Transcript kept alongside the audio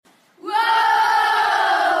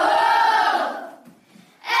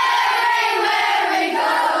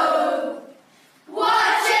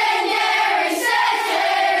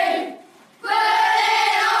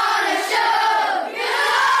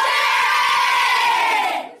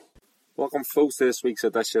welcome folks to this week's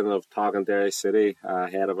edition of Talking Derry City,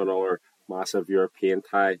 ahead of another massive European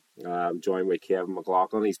tie. I'm joined by Kevin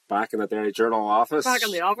McLaughlin. He's back in the Derry Journal office. Back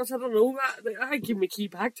in the office, I don't know. I give my key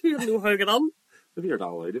back to you. I don't know how to get on. Maybe you're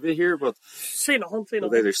not allowed to be here, but... Say nothing.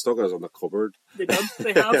 They stuck us on the cupboard. They did.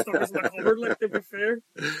 They have stuck us on the cupboard, like, to be fair.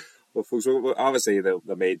 Well, folks, obviously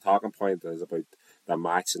the main talking point is about the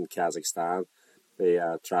match in Kazakhstan. They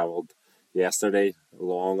travelled yesterday, a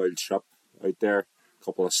long old trip out there, a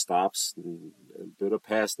couple of stops in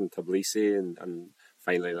Budapest and Tbilisi, and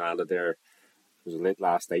finally landed there. It was late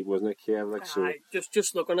last night, wasn't it, Kev? Like, so...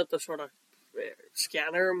 Just looking at the sort of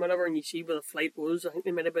scanner and whatever, and you see where the flight was. I think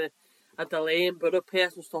there might have been a delay in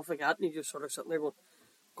Budapest and stuff like that, and you just sort of sitting there going,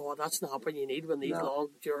 God, that's not what you need when these long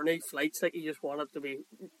journey flights, like, you just want it to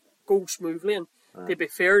go smoothly. And to be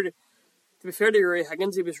fair to Rory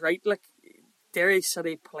Higgins, he was right. Like, Derry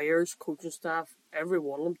City players, coaching staff, every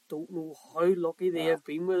one of them don't know how lucky they have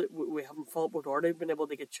been with it. We haven't fought with Derry, been able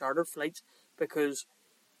to get charter flights, because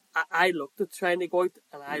I looked at trying to go out,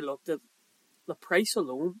 and I looked at the price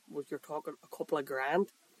alone was, you're talking a couple of grand,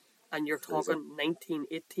 and you're talking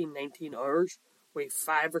 19 hours with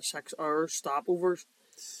 5 or 6 hours stopovers.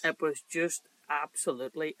 It was just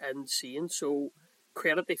absolutely insane. So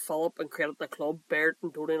credit to Philip and credit the club, Bert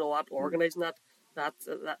and Tony and all that, organising that. That's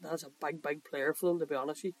a big player for them, to be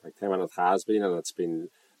honest with you. Like time, and it has been, and it's been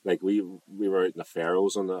like we were out in the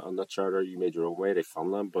Faroes on the charter. You made your own way to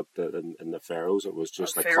Finland, but in the Faroes it was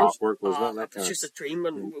just like clockwork, wasn't it? Like, it was just a dream,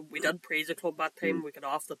 and we did praise the club that time. We got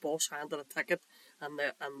off the bus, handed a ticket, and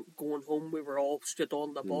going home, we were all straight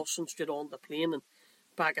on the bus and straight on the plane and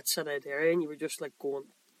back at City Derry, and you were just like going,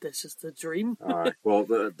 this is the dream. Well,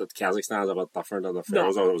 the Kazakhstan is a bit different than the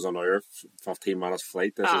Faroes. It was an hour, 15 minutes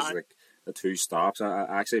flight. This is like the 2 stops. I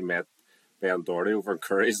actually met Ben Doherty over in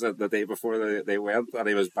Curry's the day before they went, and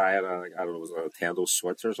he was buying it was a Nintendo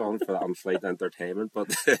Switch or something for the on-flight entertainment,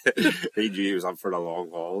 but he knew he was up for the long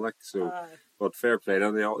haul. Like, so, but fair play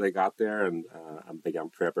to them. They got there and began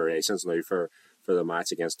preparations now for the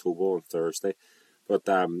match against Togo on Thursday. But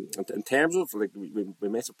in terms of, like, we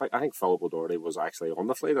made some, I think Philip O'Doherty was actually on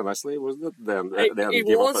the flight initially, wasn't it? Then he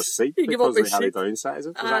gave up his seat because they had to downsize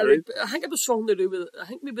it. Was that right? I think it was something to do with, I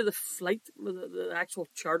think maybe the flight, the actual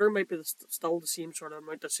charter might be still the same sort of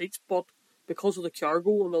amount of seats, but because of the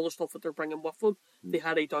cargo and all the stuff that they're bringing with them, they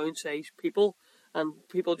had to downsize people, and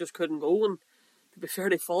people just couldn't go. And to be fair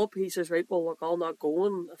to Philip, he says, right, well, look, I'll not go.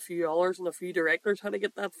 And a few hours and a few directors had to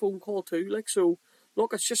get that phone call too. Like, so,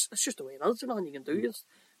 look, it's just the way it is. There's nothing you can do.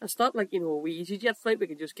 It's not like, a wee EasyJet flight, we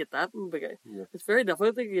can just get that. And it's very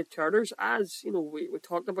difficult to get charters. As, we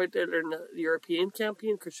talked about earlier in the European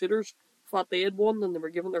campaign, Crusaders thought they had won and they were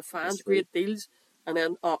giving their fans great deals. And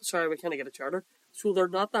then, we can't get a charter. So they're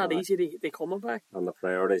not that easy to come by. And the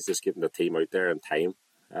priority is just getting the team out there in time.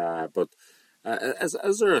 But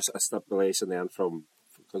is there a stipulation then from...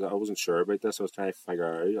 Because I wasn't sure about this, I was trying to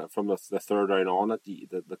figure out from the third round on that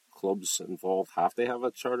the clubs involved have to have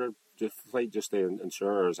a charter flight just to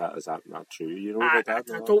ensure, or is that not true? You know about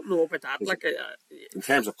that? I don't know about that. In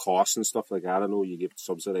terms of costs and stuff like that, I know you get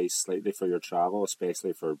subsidised slightly for your travel,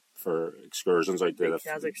 especially for excursions out there.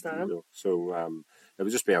 Kazakhstan. So it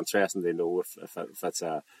would just be interesting to know if it's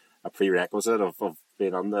a prerequisite of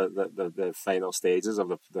being on the final stages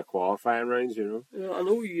of the qualifying rounds, Yeah, I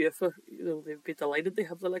know UEFA, they'd be delighted to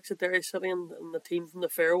have the likes of Derry City and the team from the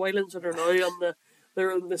Faroe Islands that are now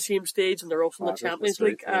they're on the same stage, and they're also in the Champions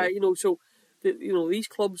League. So these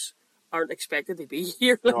clubs aren't expected to be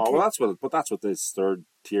here. That's what this third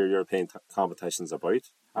tier European competition's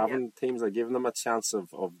about. Having teams that giving them a chance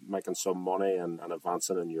of making some money and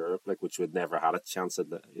advancing in Europe, like, which would never had a chance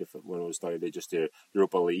when it was down to just the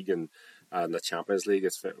Europa League and the Champions League.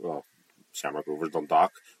 It's Shamrock Rovers,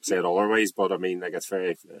 Dundalk say it otherwise, but I mean, like, it's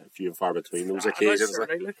very few and far between those occasions.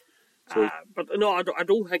 But no, I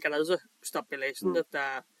don't think it is a stipulation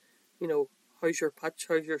that how's your pitch,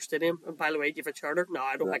 how's your stadium, and by the way, do you have a charter? No,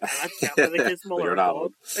 I don't think that's You're not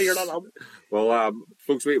on it. Well,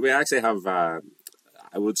 folks, we actually have.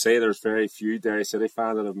 I would say there's very few Derry City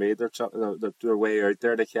fans that have made their way out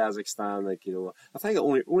there to Kazakhstan. Like, I think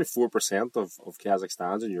only 4% of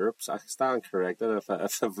Kazakhstan's in Europe. I stand corrected if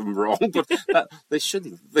I'm wrong, but they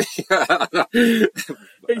shouldn't be.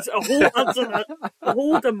 It's a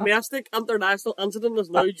whole domestic international incident has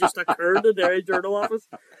now just occurred in the Derry Journal office.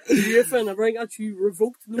 UEFA and everything actually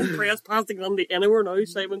revoked no press passing on anywhere now,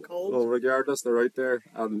 Simon Collins. Well, regardless, they're out there,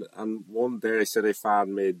 and one Derry City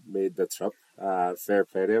fan made the trip. Fair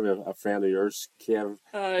play to him. A friend of yours, Kev.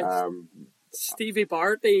 Stevie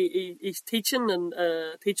Bart. He's teaching and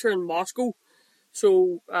teacher in Moscow,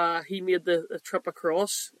 so he made the trip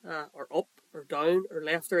across or up or or down or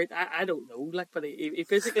left or right. I don't know, like, but he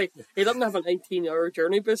basically he doesn't have a 19-hour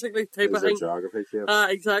journey, basically type of thing. Geography,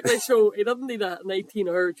 Exactly. So he doesn't need a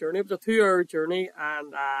 19-hour journey. It was a 2-hour journey,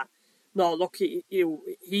 and no, look,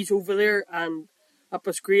 he's over there, and it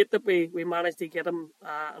was great that we managed to get him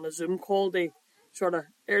on a Zoom call. They sort of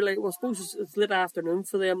early. Well, I suppose it's late afternoon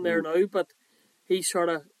for them there now, but he's sort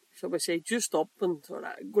of, shall we say, just up and sort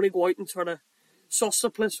of going to go out and sort of suss the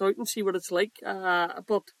place out and see what it's like.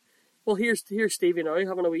 But well, here's Stevie now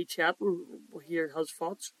having a wee chat, and we'll hear his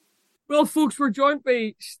thoughts. Well, folks, we're joined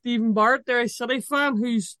by Stephen Barrett, Derry City fan,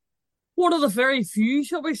 who's one of the very few,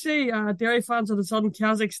 shall we say, Derry fans of the southern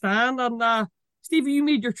Kazakhstan. And Stevie, you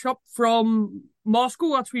made your trip from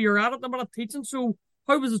Moscow. That's where you're at the minute teaching. So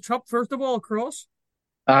how was the trip, first of all, across?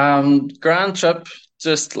 Grand trip.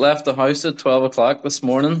 Just left the house at 12 o'clock this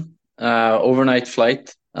morning. Overnight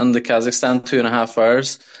flight and the Kazakhstan 2.5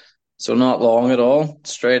 hours. So not long at all.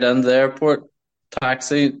 Straight into the airport,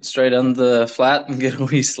 taxi, straight into the flat and get a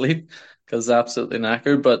wee sleep because absolutely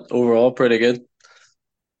knackered, but overall pretty good.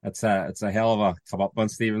 It's a hell of a commitment,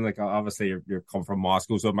 Stephen. Like, obviously you're come from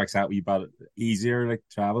Moscow, so it makes that wee bit easier, like,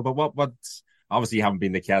 travel. But what obviously you haven't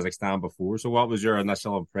been to Kazakhstan before, so what was your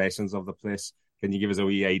initial impressions of the place? Can you give us a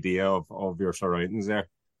wee idea of your surroundings there?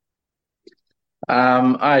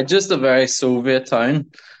 I just a very Soviet town.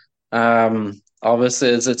 Obviously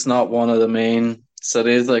it's not one of the main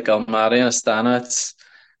cities like Almaty and Astana. It's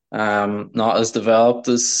not as developed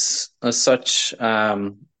as such.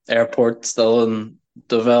 Airport still in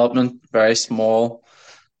development, very small,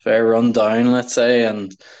 very run down, let's say.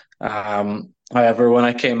 And however, when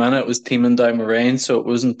I came in, it was teeming down with rain, so it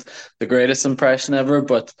wasn't the greatest impression ever.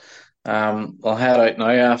 But I'll head out now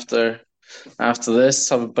after this,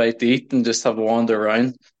 have a bite to eat, and just have a wander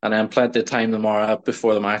around, and then plenty of time tomorrow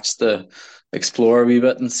before the match to explore a wee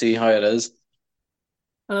bit and see how it is.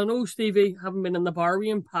 And I know, Stevie, having been in the bar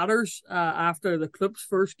in Patters after the club's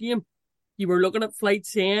first game, you were looking at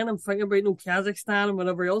flights in and thinking about Kazakhstan and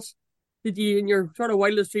whatever else. Did you, in your sort of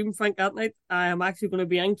wildest dream, think that night, I am actually going to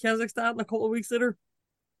be in Kazakhstan a couple of weeks later?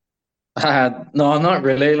 No, not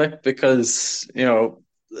really, like, because you're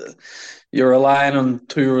relying on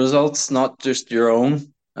two results, not just your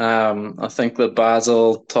own. I think the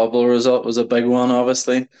Basel Tobel result was a big one,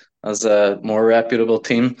 obviously, as a more reputable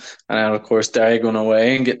team, and then of course Derry going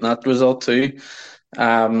away and getting that result too.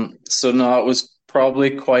 So no, it was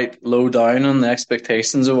probably quite low down on the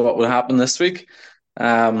expectations of what would happen this week.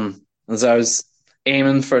 As I was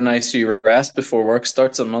aiming for a nice wee rest before work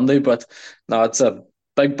starts on Monday, but no, it's a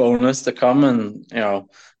big bonus to come, and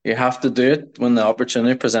you have to do it when the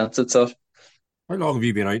opportunity presents itself. How long have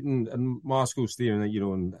you been out in Moscow, Stephen?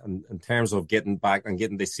 In terms of getting back and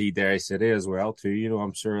getting to see Derry City as well too.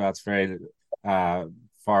 I'm sure that's very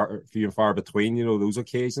far few and far between. Those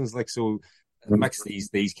occasions. Like, so it makes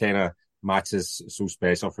these kind of matches so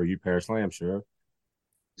special for you personally, I'm sure.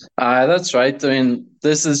 That's right. I mean,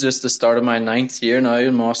 this is just the start of my 9th year now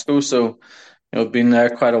in Moscow, so I've been there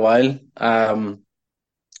quite a while.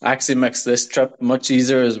 Actually makes this trip much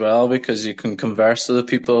easier as well because you can converse with the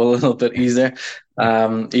people a little bit easier.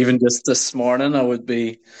 Even just this morning, I'd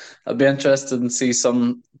be interested in see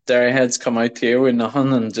some Derry heads come out here with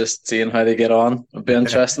nothing and just seeing how they get on. It'd be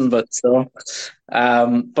interesting, but still.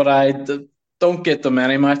 But don't get the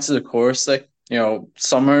many matches, of course. Like,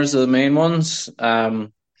 summers are the main ones.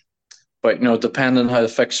 But depending on how the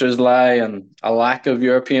fixtures lie and a lack of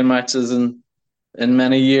European matches in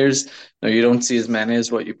many years, you don't see as many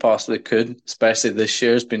as what you possibly could. Especially this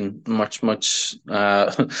year has been much much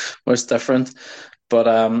different.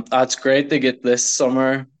 But that's great to get this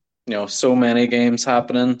summer. So many games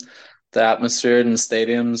happening. The atmosphere in the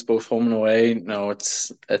stadiums, both home and away.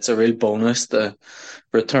 It's a real bonus to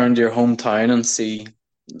return to your hometown and see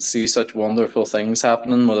such wonderful things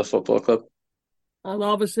happening with a football club. And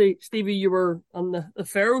obviously, Stevie, you were on the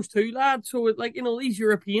Faroes too, lad. So, these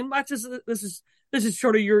European matches, this is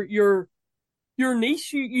sort of your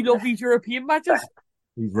niche. You love these European matches.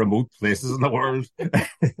 These remote places in the world.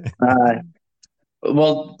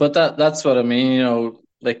 Well, but that's what I mean. You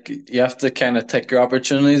have to kind of take your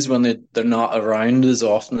opportunities when they're not around as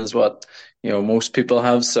often as what most people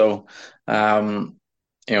have. So,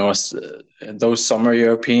 those summer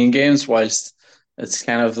European games, whilst it's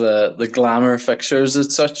kind of the glamour fixtures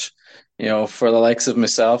as such, for the likes of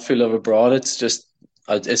myself who live abroad, it's just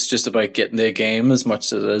about getting the game as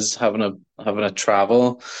much as it is having a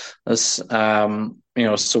travel.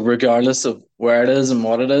 So regardless of where it is and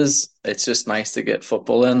what it is, it's just nice to get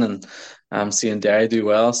football in and seeing Derry do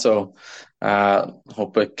well. So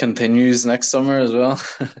hope it continues next summer as well.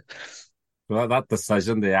 So that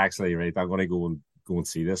decision to actually, right, I'm going to go and go and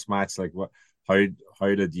see this match? Like, what?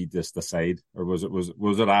 How did you just decide, or was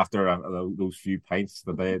it after those few pints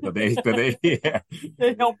that they yeah.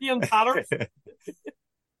 They help you in pattern.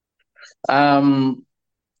 Um,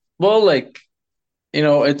 well, like,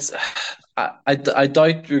 it's I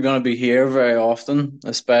doubt you're going to be here very often,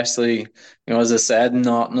 especially, as I said,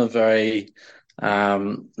 not in a very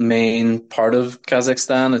main part of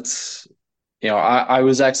Kazakhstan. It's, I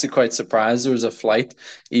was actually quite surprised there was a flight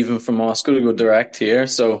even from Moscow to go direct here.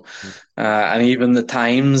 So, and even the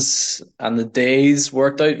times and the days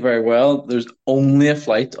worked out very well. There's only a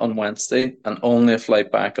flight on Wednesday and only a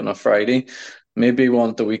flight back on a Friday, maybe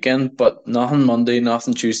one at the weekend, but nothing Monday,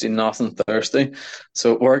 nothing Tuesday, nothing Thursday.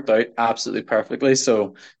 So it worked out absolutely perfectly.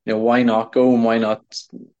 So, why not go and why not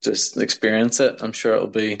just experience it? I'm sure it'll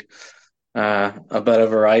be a bit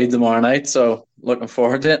of a ride tomorrow night. So looking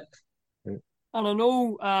forward to it. And I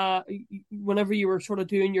know whenever you were sort of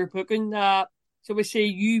doing your booking, so we say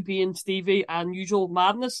you being Stevie and Usual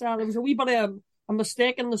Madness, there was a wee bit of a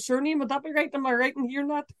mistake in the surname. Would that be right? Am I right in hearing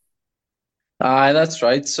that? That's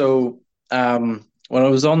right. So when I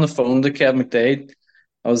was on the phone to Kev McDade,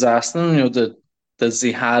 I was asking him, does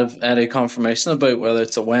he have any confirmation about whether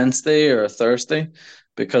it's a Wednesday or a Thursday?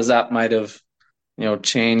 Because that might have,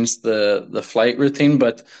 changed the flight routine.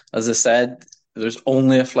 But as I said, there's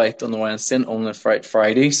only a flight on the Wednesday and only a flight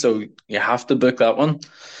Friday, so you have to book that one.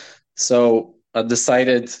 So I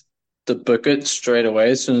decided to book it straight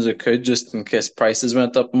away as soon as I could, just in case prices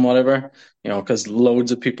went up and whatever, because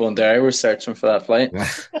loads of people in Derry were searching for that flight.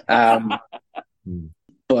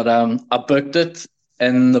 But I booked it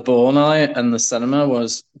in the bowling alley, and the cinema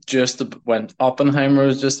was just when Oppenheimer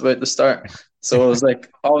was just about to start. So it was like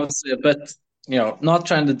obviously a bit, not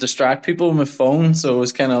trying to distract people with my phone. So it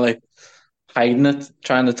was kind of like hiding it,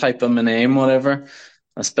 trying to type in my name, whatever.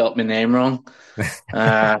 I spelt my name wrong.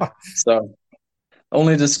 So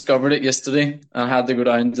only discovered it yesterday and had to go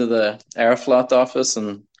down to the Airflot office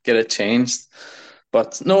and get it changed.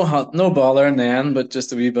 But no bother in the end, but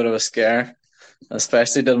just a wee bit of a scare.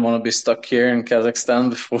 Especially didn't want to be stuck here in Kazakhstan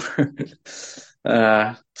before.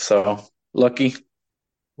 So lucky.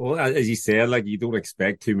 Well, as you said, like you don't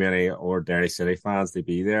expect too many or Derry City fans to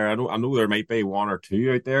be there. I know there might be one or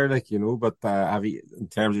two out there, like but have you, in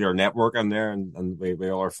terms of your networking there and with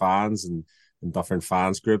all our fans and different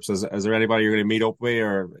fans groups, is there anybody you're going to meet up with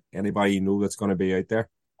or anybody that's going to be out there?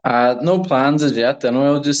 No plans as yet. Anyway,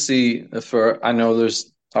 I'll just see if I know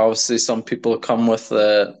there's obviously some people come with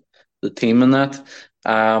the team and that.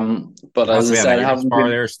 But It has as to I be an said, I Irish haven't bar been.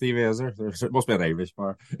 there, Stevie, is there? There must be an Irish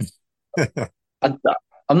bar. I,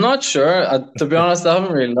 I'm not sure. To be honest, I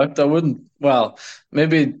haven't really looked. I wouldn't. Well,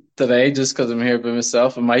 maybe today, just because I'm here by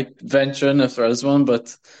myself, I might venture in if there is one.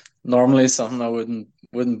 But normally, something I wouldn't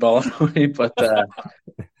bother with. But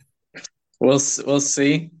we'll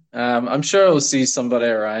see. I'm sure I'll see somebody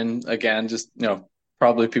around again. Just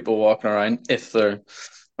probably people walking around if there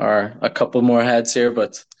are a couple more heads here.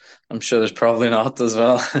 But I'm sure there's probably not as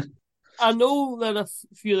well. I know that a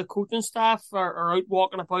few of the coaching staff are out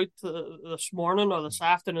walking about this morning or this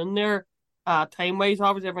afternoon there. Time wise,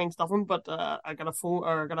 obviously everything's different, but I got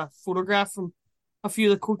a photograph from a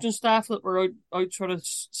few of the coaching staff that were out sort of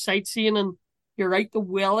sightseeing. And you're right, the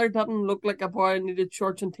weather didn't look like a boy needed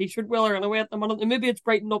shorts and t-shirt weather anyway at the minute. And maybe it's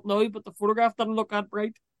brightened up now, but the photograph didn't look that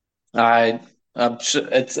bright. I I'm sure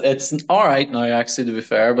it's all right now actually to be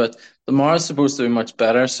fair, but tomorrow's supposed to be much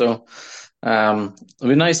better, so it'll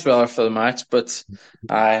be nice weather for the match. But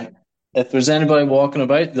I if there's anybody walking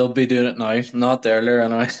about, they'll be doing it now, not earlier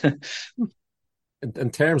anyway.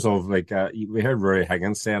 In terms of like we heard Rory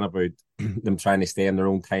Higgins saying about them trying to stay in their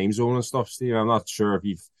own time zone and stuff, Steve. I'm not sure if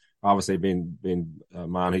you've obviously been a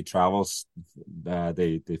man who travels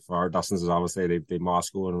the far distances, obviously they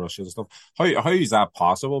Moscow and Russia and stuff. How is that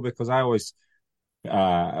possible? Because I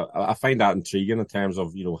find that intriguing in terms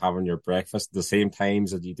of having your breakfast the same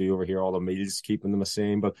times that you do over here, all the meals, keeping them the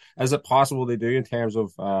same. But is it possible they do in terms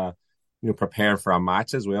of preparing for a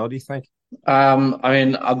match as well? Do you think? I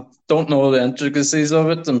mean, I don't know the intricacies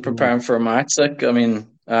of it and Mm. preparing for a match. Like, I mean,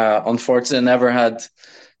 unfortunately, I never had a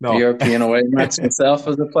No. European away match myself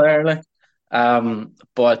as a player. Like,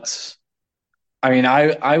 but I mean,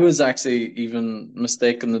 I was actually even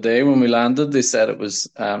mistaken the day when we landed. They said it was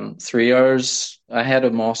 3 hours ahead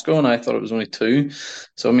of Moscow, and I thought it was only two.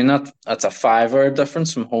 So I mean, that's a 5 hour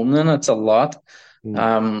difference from home. Then it's a lot.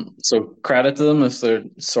 Mm. So credit to them if they're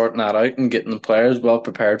sorting that out and getting the players well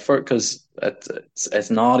prepared for it, because it's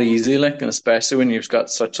not easy, like, and especially when you've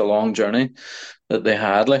got such a long journey that they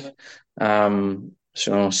had, like,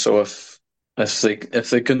 so if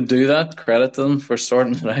they can do that, credit to them for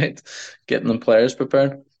sorting it out, getting the players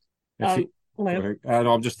prepared. If you,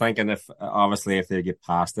 I'm just thinking if obviously if they get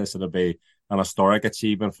past this, it'll be an historic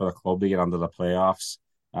achievement for the club to get into the playoffs.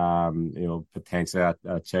 Potentially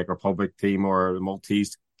a Czech Republic team or a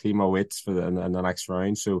Maltese team awaits in the next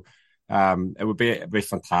round. So, it'd be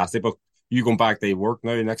fantastic. But you going back to work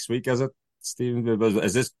now next week, is it, Stephen?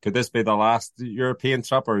 Could this be the last European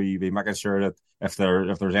trip, or will you be making sure that if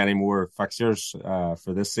there's any more fixtures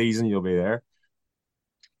for this season, you'll be there?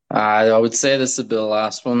 I would say this would be the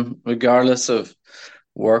last one, regardless of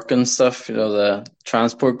work and stuff. The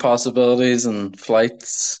transport possibilities and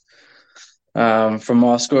flights from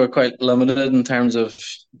Moscow are quite limited in terms of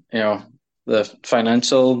the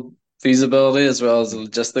financial feasibility as well as the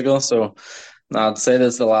logistical. So I'd say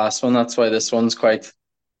this is the last one. That's why this one's quite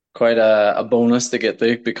a bonus to get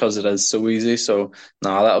there, because it is so easy. So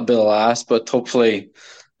that'll be the last, but hopefully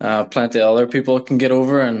plenty of other people can get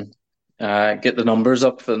over and get the numbers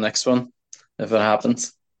up for the next one if it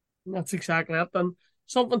happens. That's exactly it. And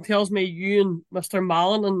something tells me you and Mr.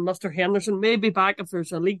 Mallon and Mr. Henderson may be back if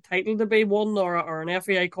there's a league title to be won or an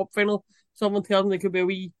FAI Cup final. Something tells me there could be a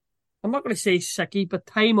wee, I'm not going to say sicky, but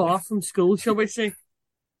time off from school, shall we say?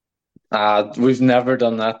 We've never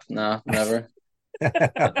done that. No, never.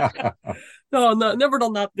 No, never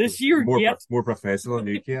done that this year yet. More professional than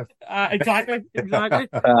you, Kev. Exactly.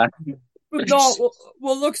 But no,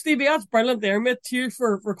 well, look, Stevie, that's brilliant there, mate. Cheers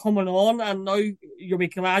for coming on, and now you'll be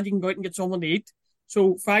glad you can go out and get something to eat.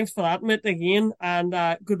 So thanks for that, mate, again, and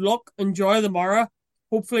good luck. Enjoy the morrow.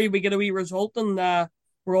 Hopefully we get a wee result, and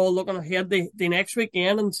we're all looking ahead the next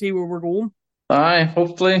weekend and see where we're going. Aye,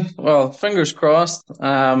 hopefully. Well, fingers crossed.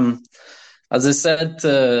 As I said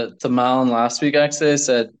to Malin last week, actually, I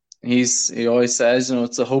said he always says,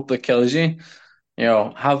 it's the hope that kills you.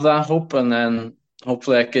 Have that hope, and then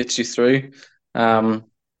hopefully that gets you through.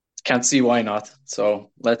 Can't see why not.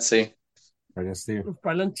 So let's see. Brilliant, Steve.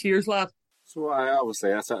 Brilliant. Cheers, lad. So I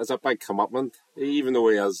obviously it's a big commitment, even though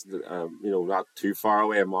he is not too far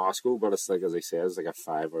away in Moscow, but it's like, as he says, like a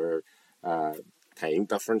 5-hour time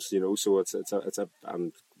difference. So it's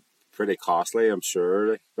pretty costly, I'm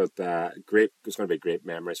sure. But great. It's going to be great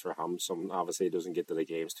memories for him. Obviously he doesn't get to the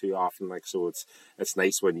games too often, so it's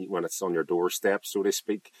nice when it's on your doorstep, so to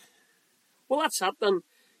speak. Well, that's it. And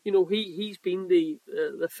he's been the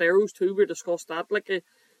Faroes too. We discussed that.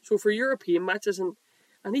 So for European matches and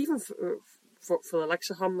even for the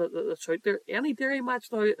likes of him that's out there, any Derry match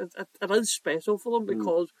now, it is special for them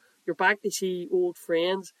because you're back to see old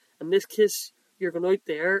friends. In this case, you're going out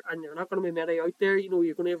there, and you're not going to be many out there.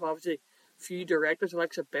 You're going to have obviously a few directors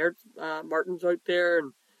like Bert Martin's out there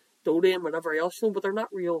and Dode and whatever else, but they're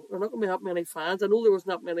not real. They're not going to be that many fans. I know there was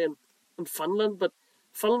not many in Finland, but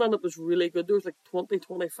Finland, it was really good. There was like 20,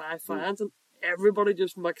 25 fans, and everybody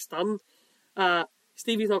just mixed in.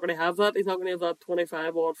 Stevie's not going to have that. He's not going to have that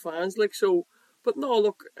 25 odd fans. But no,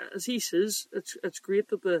 look, as he says, it's great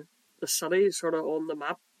that the city is sort of on the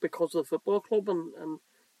map because of the football club, and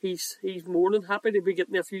he's more than happy to be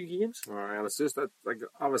getting a few games. And it's just that,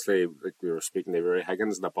 obviously, we were speaking to Rory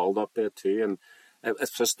Higgins in the build-up there too, and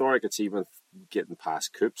it's a historic achievement getting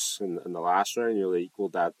past Coops in the last round. They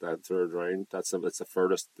equalled that third round. It's the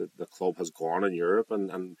furthest the club has gone in Europe,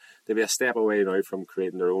 and they'll be a step away now from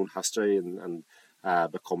creating their own history and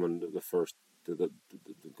becoming the first. The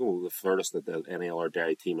furthest that any other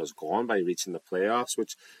Derry team has gone by reaching the playoffs,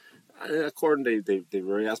 which, according to they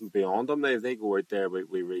really hasn't beyond them. They go out there with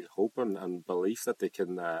real hope and belief that they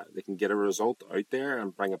can get a result out there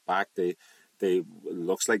and bring it back. They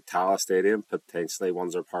looks like Tala Stadium potentially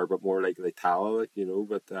ones are part, but more likely Tala,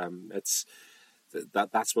 But it's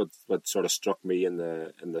that's what sort of struck me in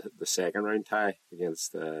the second round tie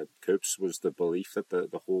against Coops was the belief that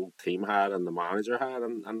the whole team had and the manager had,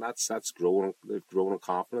 and that's grown. They've grown in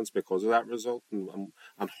confidence because of that result and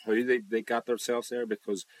how they got themselves there,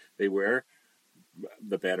 because they were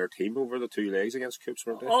the better team over the two legs against Coops,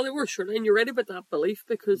 weren't they? Oh, they were, sure. And you're right about that belief,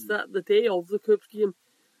 because that the day of the Coops game,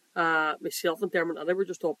 myself and Dermot and I were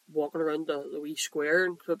just up walking around the wee square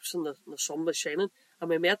in Coops, and the sun was shining, and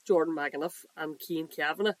we met Jordan McAnuff and Cian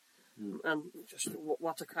Kavanagh, and just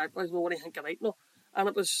what's a crack, boys? Nobody thinking right now, and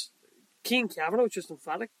it was Cian Kavanagh was just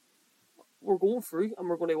emphatic. We're going through and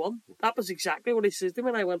we're going to win. That was exactly what he says to me,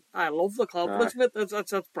 and I went, I love the confidence of it.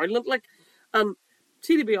 That's brilliant. And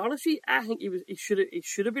see, to be honest with you, I think he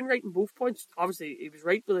should have been right in both points. Obviously, he was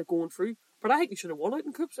right with it going through, but I think he should have won out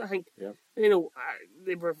in Coops. I think,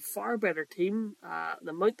 they were a far better team. The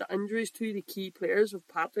amount of injuries to the key players of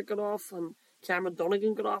Patrick got off and Cameron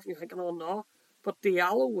Donegan got off, and you're thinking, oh no. But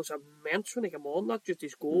Diallo was immense when he came on, not just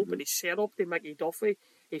his goal, but his setup to Mickey Duffy,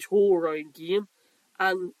 his whole round game.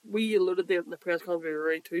 And we alluded to it in the press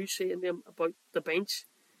conference too, saying to him about the bench.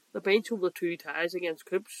 the bench over the 2 ties against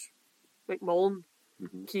Coops, McMullen,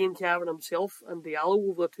 Kane Cavan himself, and Diallo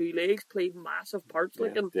over the 2 legs played massive parts. Yeah,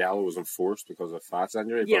 Diallo was enforced because of Fat's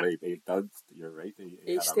injury, but he did. You're right.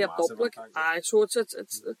 He had stepped up. So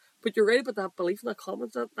it's. But you're right about that belief in the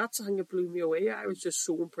comments. That's the thing that blew me away. I was just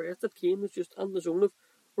so impressed that Kane was just in the zone of,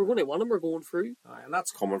 we're going to win and we're going through. And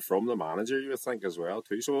that's coming from the manager, you would think, as well,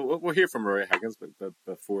 too. So we'll hear from Roy Higgins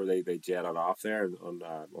before they jetted off there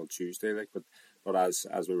on Tuesday. But as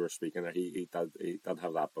we were speaking, he did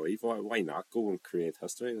have that belief. Why not go and create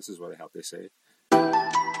history? This is what I have to say.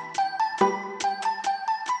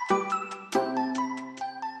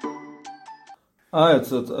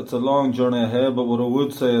 It's a long journey ahead, but what I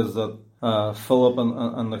would say is that Philip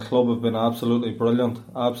and the club have been absolutely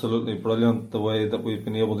brilliant. The way that we've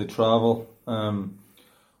been able to travel.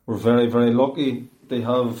 We're very, very lucky. They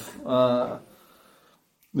have the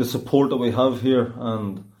support that we have here,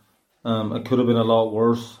 and it could have been a lot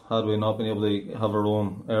worse had we not been able to have our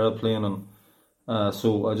own aeroplane. And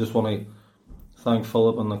so I just want to thank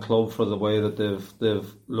Philip and the club for the way that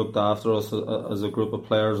they've looked after us as a group of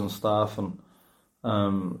players and staff. And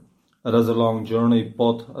it is a long journey,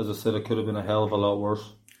 but as I said, it could have been a hell of a lot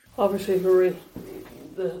worse. Obviously, Rory,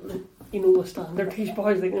 the standard, these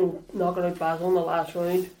boys, knocking out Basel in the last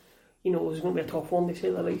round, it was going to be a tough one, to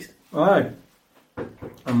say the least. Aye.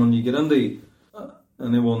 And when you get into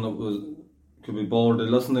anyone that could be bothered to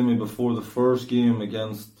listen to me before the first game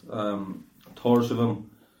against Tórshavn,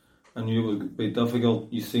 I knew it would be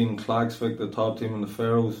difficult. You've seen Klaksvik, the top team in the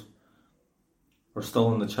Faroes, are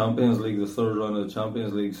still in the Champions League, the third round of the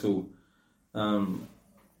Champions League. So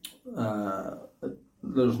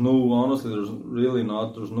there's really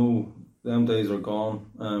not. Them days are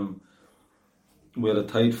gone. We had a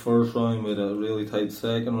tight first round, we had a really tight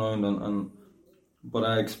second round, but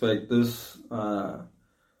I expect this. I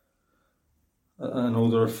know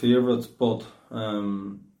they're favourites, but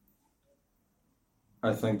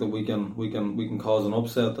I think that we can cause an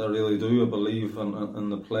upset. I really do. I believe in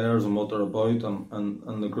the players and what they're about,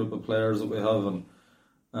 and the group of players that we have, and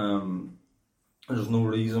there's no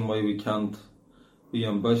reason why we can't be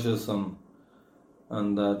ambitious and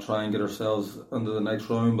try and get ourselves into the next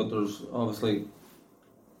round. But there's obviously,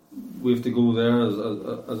 we have to go there.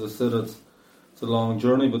 As I said, it's a long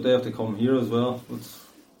journey, but they have to come here as well.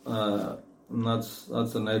 And that's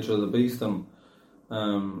the nature of the beast.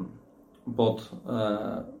 But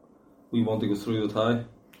we want to go through the tie.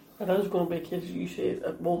 It is going to be a case, you say,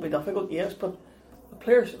 it won't be difficult, yes, but the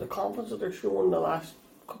players, the confidence that they're showing the last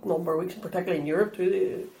number of weeks, and particularly in Europe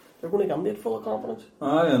too, they're going to get full of confidence.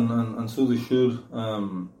 Aye, and so they should.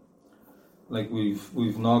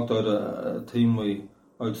 We've knocked out a team with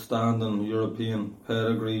outstanding European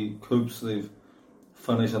pedigree, Coops. They've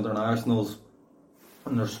finished internationals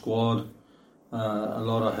in their squad. A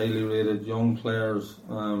lot of highly rated young players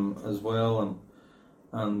as well,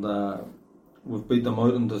 and we've beat them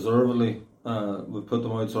out, and deservedly. We've put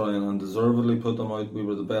them out, and deservedly put them out. We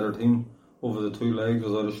were the better team over the 2 legs,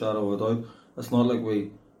 without a shadow of a doubt. It's not like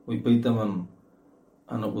we beat them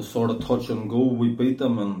and it was sort of touch and go. We beat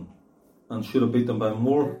them and should have beat them by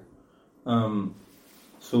more.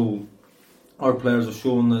 So our players have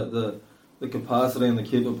shown the capacity and the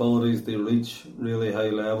capabilities to reach really high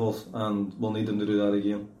levels, and we'll need them to do that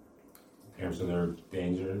again. In terms of their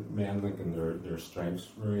danger men, and their strengths,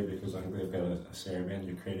 really, because I think they've got a Serbian,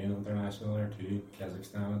 Ukrainian international there too,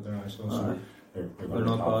 Kazakhstan international, so they're going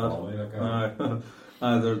to top quality.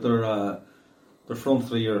 Their front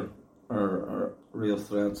three are real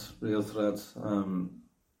threats. They've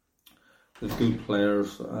good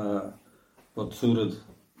players, but so did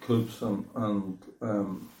Coops, and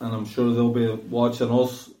I'm sure they'll be watching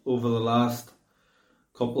us over the last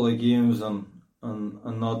couple of games and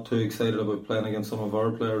not too excited about playing against some of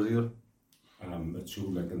our players either. It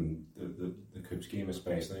showed, like in the Coops game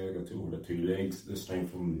especially, over the 2 legs, the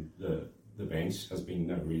strength from the bench has been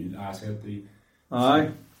a real asset.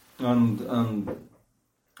 Aye, and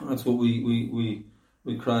that's what we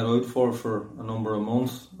cried out for a number of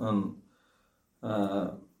months, and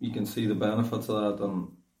you can see the benefits of that,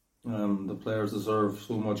 and the players deserve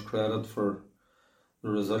so much credit for the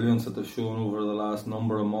resilience that they've shown over the last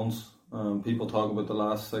number of months. People talk about the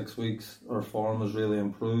last 6 weeks, our form has really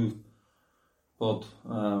improved, but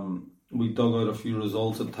we dug out a few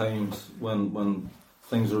results at times when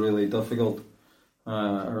things are really difficult.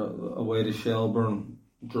 Away to Shelburne,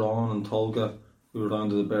 drawn, and Tulga, we were down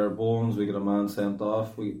to the bare bones. We got a man sent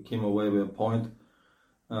off. We came away with a point.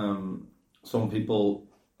 Some people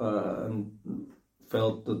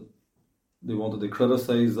felt that they wanted to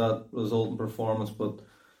criticise that result and performance, but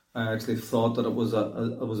I actually thought that it was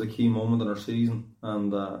a key moment in our season,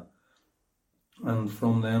 and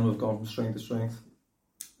from then we've gone from strength to strength.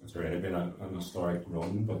 It's already been an historic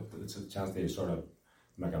run, but it's a chance to sort of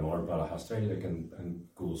make another bit of history, like, and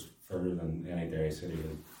goes further than any Derry City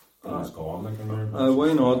has gone.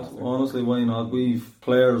 Why not? Honestly, why not? We've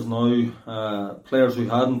players now, players who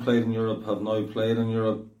hadn't played in Europe have now played in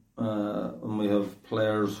Europe, and we have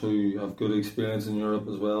players who have good experience in Europe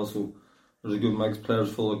as well. So there's a good mix.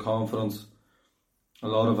 Players full of confidence. A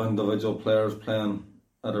lot of individual players playing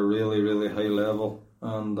at a really, really high level,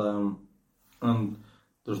 and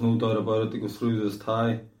there's no doubt about it. To go through this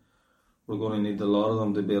tie, we're going to need a lot of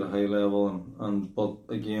them to be at a high level, but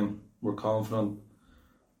again, we're confident.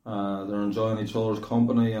 They're enjoying each other's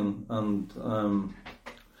company, and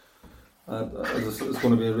it's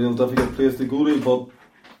going to be a real difficult place to go to. But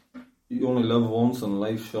you only live once, and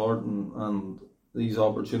life's short, and these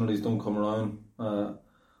opportunities don't come around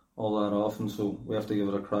all that often. So we have to give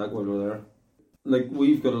it a crack while we're there. Like,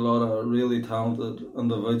 we've got a lot of really talented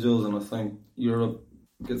individuals, and I think Europe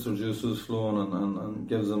gets their juices flowing and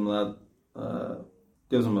gives them that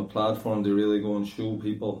gives them a platform to really go and show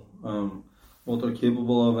people what they're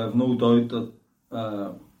capable of. I have no doubt that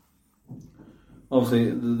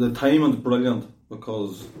obviously the timing's brilliant,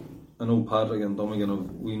 because I know Patrick and Dummigan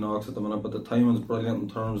have wee knocks at the minute, but the timing's brilliant in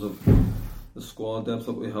terms of the squad depth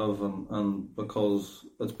that we have, and because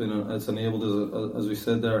it's enabled, as we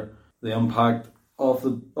said there, the impact off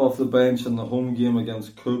the bench in the home game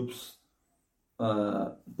against Coops.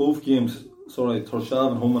 Both games,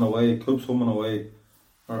 Torshavn home and away, Coops home and away,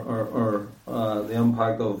 the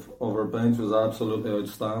impact of our bench was absolutely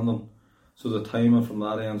outstanding. So the timing from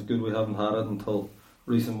that end's good. We haven't had it until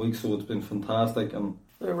recent weeks, so it's been fantastic. And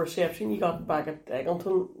the reception you got back at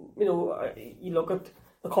Eglinton, you look at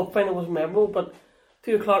the cup final, was memorable, but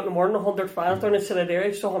 2 o'clock in the morning, 100 fans down in City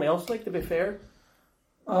Derry, something else, like, to be fair.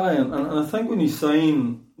 Aye, and I think when you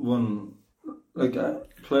sign,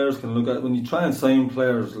 players can look at, when you try and sign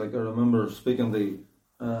players, like I remember speaking to,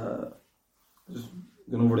 just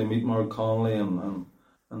going over to meet Mark Connolly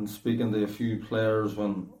and speaking to a few players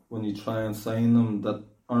when you try and sign them that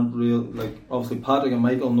aren't real, like obviously Patrick and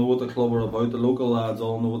Michael know what the club are about, the local lads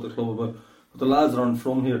all know what the club are about, but the lads that aren't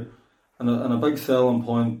from here, and a big selling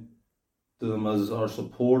point to them is our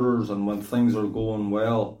supporters, and when things are going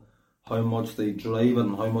well, how much they drive it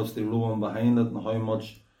and how much they roll in behind it and how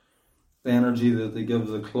much energy that they give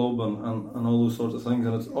the club and all those sorts of things.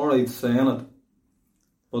 And it's alright saying it,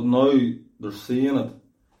 but now they're seeing it,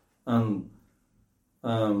 and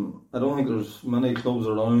I don't think there's many clubs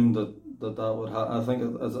around that would happen. I think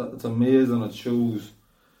it's amazing. It shows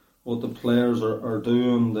what the players are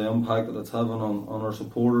doing, the impact that it's having on our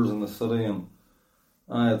supporters in the city, and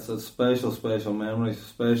it's special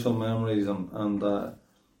memories, and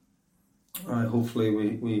hopefully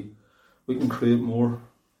we can create more.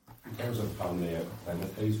 In terms of having the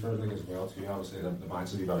amenities for it, like, as well too, obviously the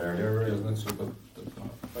matches we got earlier, isn't it? So, but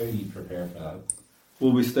how do you prepare for that?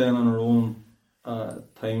 We'll be staying in our own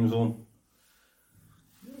time zone.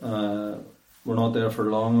 We're not there for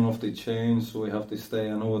long enough to change, so we have to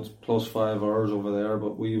stay. I know it's plus 5 hours over there,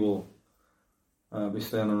 but we will be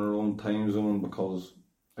staying in our own time zone, because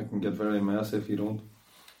it can get very messy if you don't.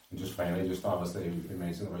 And just finally, just obviously, we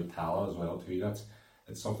mentioned about Tala as well too.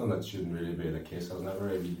 It's something that shouldn't really be the case, hasn't it?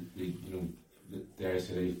 Derry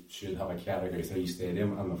City should have a Category 3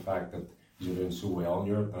 stadium, and the fact that you're doing so well in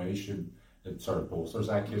Europe now, it sort of bolsters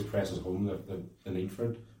that case, presses home the need for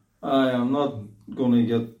it. I'm not going to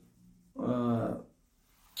get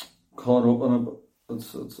caught up in it, but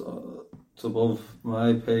it's above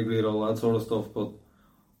my pay grade, all that sort of stuff, but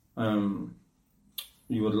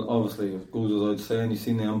you would obviously, it goes without saying, you've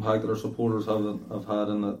seen the impact that our supporters have had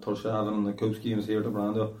in the Torshavn and the Coops games here at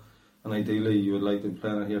Brandon, and ideally you would like to be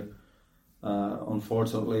playing it here.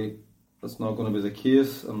 Unfortunately, that's not going to be the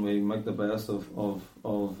case, and we make the best of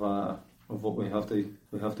what we have to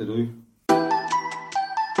do.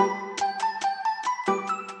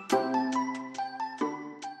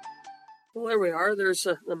 Well, there we are. There's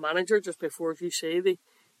the manager, just before, as you say, they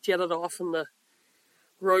jetted off in the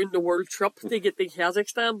round the world trip to get to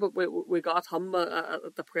Kazakhstan, but we got him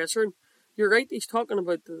at the presser. And you're right, he's talking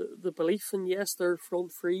about the belief, and yes, their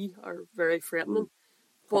front three are very threatening.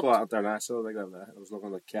 But international, like I was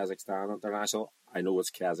looking at Kazakhstan international. I know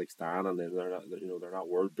it's Kazakhstan, and they're not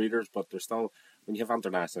world beaters, but they're still, when you have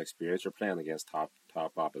international experience, you're playing against top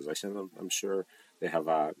opposition. I'm sure they have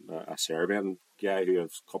a Serbian guy who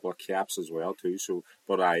has a couple of caps as well too. So,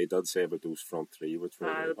 but I did say about those front three, which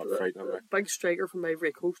were frightening. Big striker from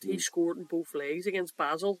Ivory Coast. He scored in both legs against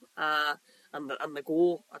Basel. And the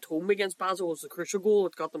goal at home against Basel was the crucial goal.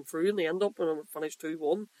 It got them through, and they end up and finished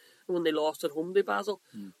 2-1 when they lost at home to Basel.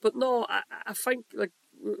 But no, I think like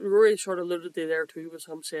Rory sort of alluded to there too, was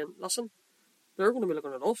him saying, "Listen, they're going to be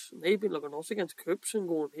looking at us, and they've been looking at us against Coops and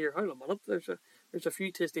going, here, hold a minute, there's a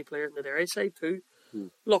few tasty players in the Derry side too."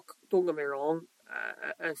 Look, don't get me wrong,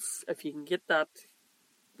 if you can get that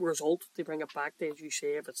result, they bring it back to, as you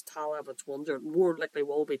say, if it's Tala, if it's Windsor, more likely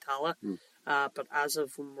will be Tala. But as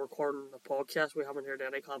of when we're recording the podcast, we haven't heard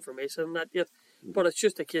any confirmation on that yet. But it's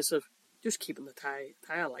just a case of just keeping the tie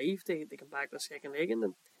alive. They come back the second leg,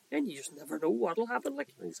 and then you just never know what'll happen.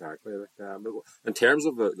 Like exactly. In terms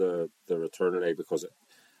of the return leg, because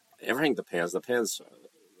everything depends.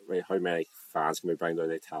 Right, how many fans can we bring down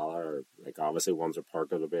to Tala, or like obviously Windsor Park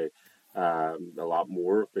it'll be a lot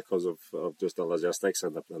more because of just the logistics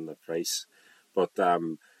and the price. But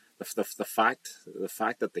the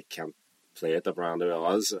fact that they can't play at the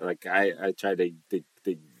Brandywell is like I tried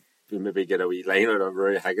to maybe get a wee line out of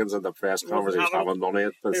Rory Higgins in the press conference. He was having none of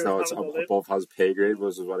it, but still it's above his pay grade,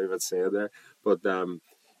 was what he would say there. But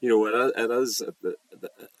you know, it is,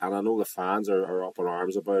 and I know the fans are up in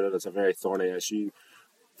arms about it. It's a very thorny issue.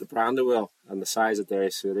 The Brandywell and the size of Derry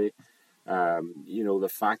City, you know, the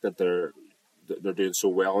fact that they're doing so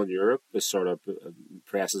well in Europe is sort of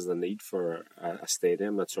presses the need for a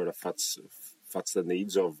stadium that sort of fits the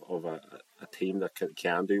needs of a team that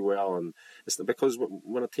can do well. And it's because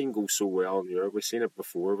when a team goes so well in Europe, we've seen it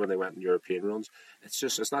before when they went in European runs.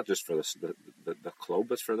 It's not just for the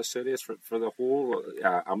club, it's for the city, it's for the whole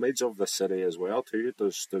image of the city as well too. It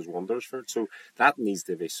does wonders for it. So that needs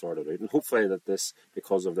to be sorted out, and hopefully that this,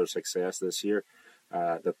 because of their success this year,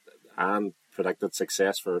 and predicted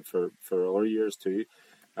success for other years too,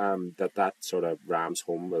 that sort of rams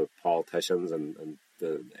home with politicians and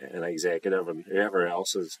an executive and whoever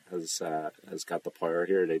else has got the power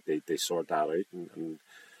here. They sort that out and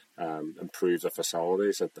improve the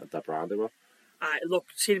facilities at the Brandywell. Look,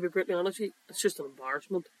 see, to be brutally honest with you, it's just an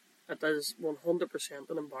embarrassment. It is 100%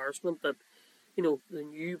 an embarrassment that, you know, the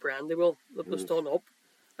new Brandywell that was done up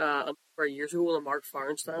for years ago in the Mark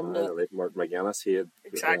Farron stand. Like Mark McGuinness, he had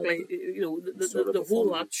exactly. You know, the whole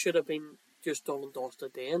lot should have been just done and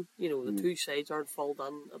dusted then. You know, the two sides aren't filled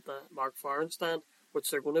in at the Mark Farron stand, which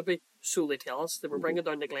they're going to be. So they tell us. They were bringing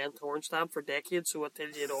down the Glen Torrance stand for decades, so it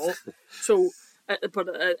tells you it all. So, but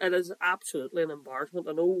it is absolutely an embarrassment.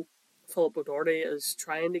 I know Philip O'Doherty is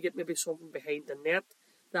trying to get maybe something behind the net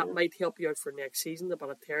that might help you out for next season, a bit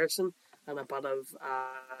of terracing and a bit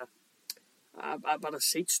of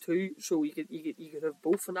seats too, so you could have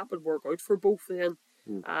both, and that would work out for both then.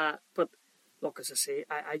 But look, as I say,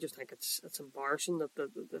 I just think it's embarrassing that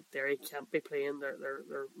the Derry can't be playing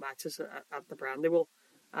their matches at the Brandywell.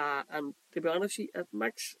 And to be honest, it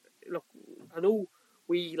makes, look, I know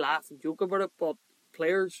we laugh and joke about it, but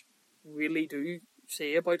players really do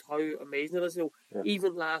say about how amazing it is. You know,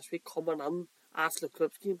 even last week coming in after the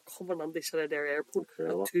club's game, coming in to City Derry Airport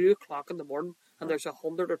at 2 o'clock in the morning, and there's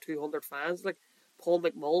 100 or 200 fans. Like Paul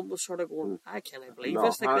McMullen was sort of going, I can't believe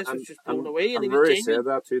this. Like, this was just blown away. And he was genuine. Said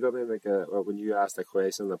that too, didn't he? Like when you asked a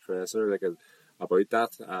question in the presser, like about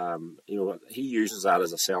that, you know, he uses that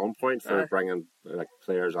as a selling point for bringing like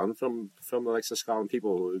players on from the likes of Scotland.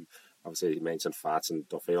 People who obviously he mentioned Fats and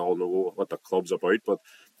Duffy all know what the club's about, but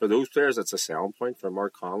for those players, it's a selling point. For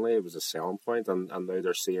Mark Connolly, it was a selling point, and now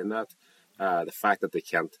they're seeing that. The fact that they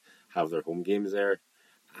can't have their home games there,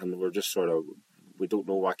 and we're just sort of, we don't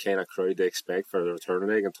know what kind of crowd they expect for the return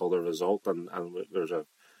leg until the result, and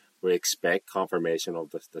we expect confirmation of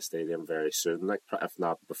the stadium very soon, like if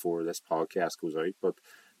not before this podcast goes out. But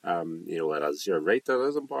you know, it is, you're right, that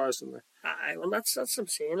is embarrassing. Well, that's what I'm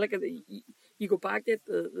saying. Like you go back at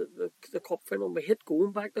the cup final, we hit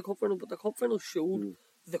going back to the cup final, but the cup final showed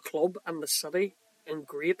the club and the city in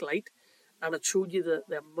great light. And it showed you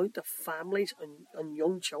the amount of families and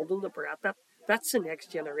young children that were at that. That's the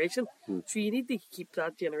next generation. So you need to keep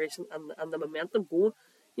that generation and the momentum going.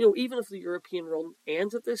 You know, even if the European run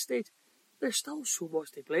ends at this stage, there's still so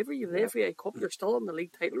much to play for. You've the FA Cup, you're still in the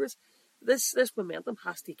league title race. This momentum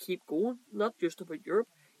has to keep going, not just about Europe.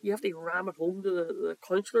 You have to ram it home to the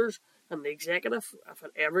councillors and the executive, if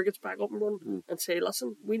it ever gets back up and running, and say,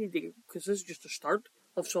 listen, we need to, because this is just a start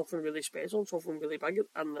of something really special and something really big,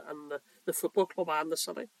 and the football club and the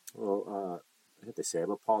city. Well, I hate to say it,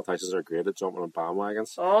 but politicians are great at jumping on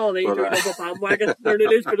bandwagons. Oh, they do love a bandwagon. They're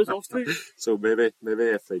nearly as good as us too. So maybe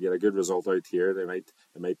if they get a good result out here, it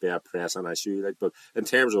might be a pressing issue. Like, but in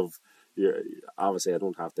terms of, obviously I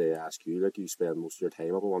don't have to ask you. Like, you spend most of your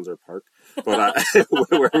time up at Windsor Park, but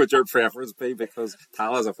where would your preference be? Because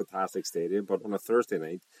Tallagh's a fantastic stadium, but on a Thursday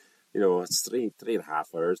night, it's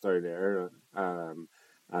 3.5 hours down there, and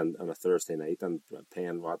on a Thursday night, and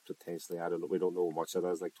paying what potentially, I don't know, we don't know how much it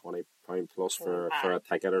is, like £20 plus for a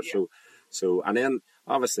ticket or so. So, and then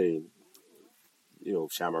obviously,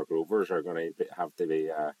 Shamrock Rovers are going to have to be,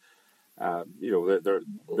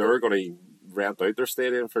 they're going to rent out their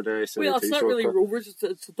stadium for Derry City. Well, it's not really Rovers;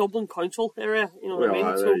 it's the Dublin Council area. You know what I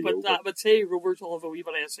mean? So, but I would say Rovers will have a wee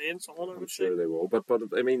bit of say in so on. I'm sure they will. But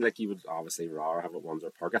I mean, like, you would obviously rather have it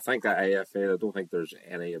Windsor Park. I think that AFA, I don't think there's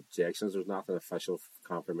any objections. There's nothing official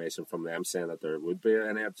confirmation from them saying that there would be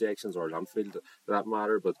any objections, or Linfield for that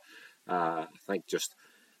matter. But I think just,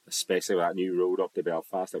 especially with that new road up to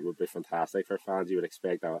Belfast, it would be fantastic for fans. You would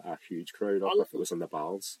expect a huge crowd up if it was in the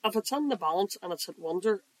balance. If it's in the balance and it's at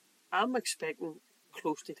Windsor, I'm expecting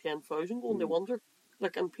close to 10,000 going to Windsor.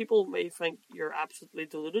 Like, and people may think you're absolutely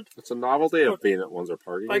deluded. It's a novelty of being at Windsor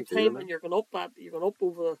Park. By the time when you're going up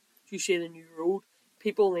over the new road,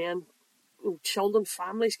 people then, children,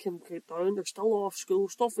 families can get down. They're still off school,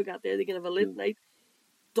 stuff like that. There, they can have a late night.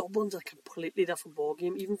 Dublin's a completely different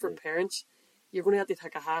ballgame, even for parents. You're going to have to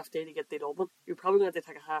take a half day to get to Dublin. You're probably going to have to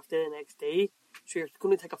take a half day the next day. So you're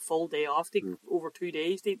going to take a full day off over 2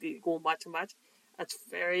 days to go and match. It's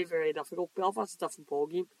very, very difficult. Belfast's a different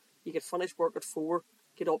ballgame. You could finish work at 4,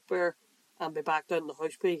 get up there, and be back down in the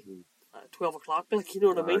house by 12 o'clock. Like, you know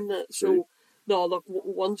what I mean? So, no, look,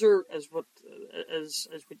 Windsor is what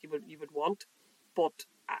you would want. But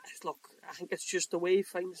look, I think it's just the way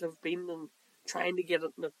things have been, and trying to get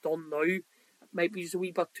it done now. It might be just a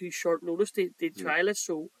wee bit too short notice to trial it.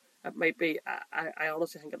 So it might be. I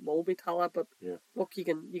honestly think it will be Tallaght, but look, you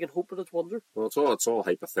can hope that it's Windsor. Well, it's all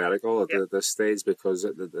hypothetical at this stage, because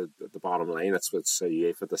the bottom line, it's a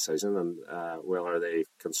UEFA decision, and whether they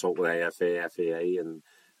consult with AFA, FAA, and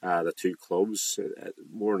the two clubs,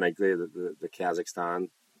 more than likely the Kazakhstan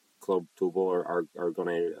club Tubal are going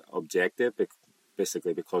to object it,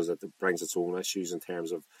 basically because it brings its own issues in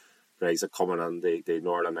terms of Brexit coming in, the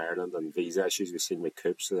Northern Ireland and visa issues. We've seen with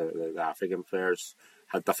Coops, the African players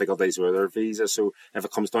had difficulties with their visa. So if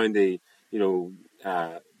it comes down to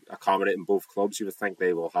accommodating both clubs, you would think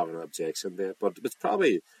they will have an objection there. But it's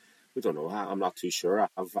probably, we don't know. I'm not too sure.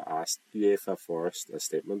 I've asked UEFA for a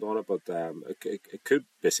statement on it, but it could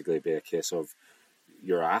basically be a case of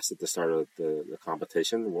you're asked at the start of the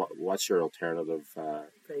competition, what's your alternative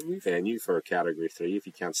venue for Category 3 if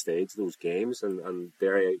you can't stage those games? And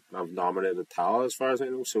Derry have nominated Tallaght, as far as I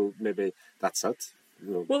know, so maybe that's it.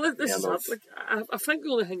 Well, this is it. Like, I think the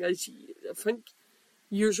only thing is, I think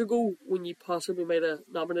years ago when you possibly might have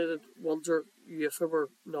nominated Windsor, UEFA were,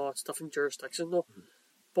 no, it's different jurisdiction, no.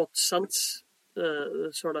 But since the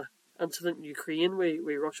sort of incident in Ukraine with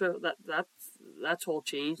Russia, that's all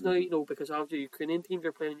changed now, because obviously the Ukrainian teams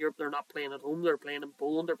are playing in Europe, they're not playing at home, they're playing in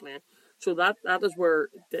Poland, so that is where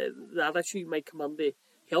that issue might come in to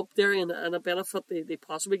help Derry and a benefit they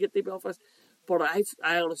possibly get to Belfast. But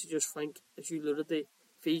I honestly just think, as you alluded to,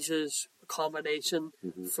 visas, accommodation,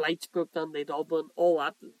 flights booked in to Dublin, all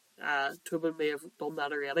that, Tubin may have done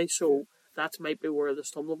that already, so that might be where the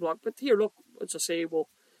stumbling block. But here, look, as I say,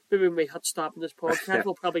 maybe we may hit stop in this podcast.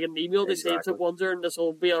 We'll probably get an email to say it's at Windsor, and this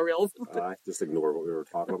will be irrelevant. Just ignore what we were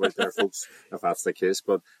talking about there, folks, if that's the case.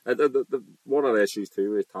 But the one of the issues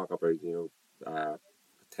too is talk about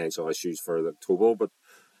potential issues for the Togo. But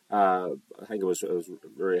I think it was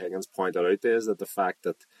Rory Higgins pointed out there, is that the fact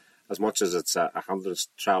that as much as it's a hindrance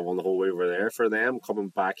travelling the whole way over there for them, coming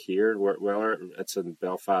back here, whether it's in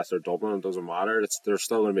Belfast or Dublin, it doesn't matter. They're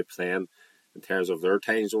still going to be playing. In terms of their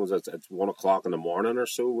time zones, it's 1 o'clock in the morning or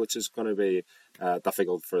so, which is going to be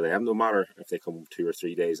difficult for them. No matter if they come 2 or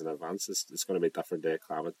 3 days in advance, it's going to be a different day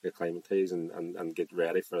acclimatise and get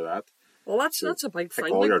ready for that. Well, that's a big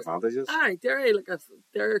thing. All your advantages. Aye, Derry, if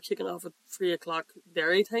Derry are kicking off at 3 o'clock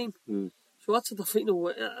Derry time, so that's a different.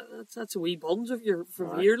 That's a wee buns if you're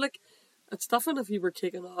from here. Like, it's different if you were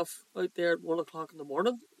kicking off out there at 1 o'clock in the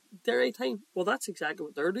morning Derry time. Well, that's exactly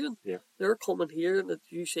what they're doing. Yeah, they're coming here, and as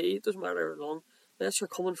you say, it doesn't matter how long. Unless you're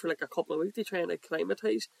coming for like a couple of weeks to try and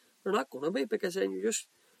acclimatise, they're not going to be, because then you're just,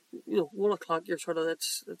 1 o'clock. You're sort of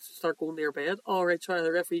let's start going to your bed. All right, sorry,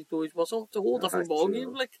 the referee's blow his whistle. It's a whole different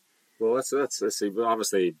ballgame. Like, well, let's see. But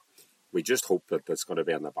obviously, we just hope that it's going to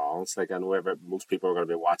be in the balance. Like, and whoever, most people are going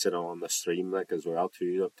to be watching on the stream, like, as well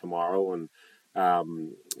too, tomorrow, and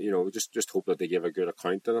just hope that they give a good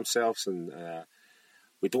account of themselves. And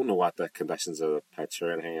we don't know what the conditions of the pitch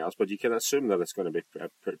or anything else, but you can assume that it's going to be a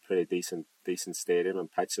pretty decent stadium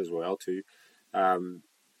and pitch as well too.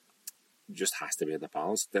 just has to be in the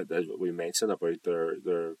balance. That we mentioned about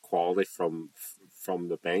their quality from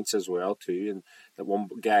the bench as well too. And the one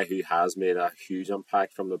guy who has made a huge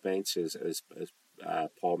impact from the bench is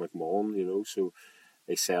Paul McMullen. You know, so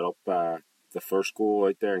they set up the first goal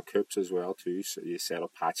out there in Coops as well too. So you set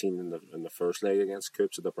up patching in the first leg against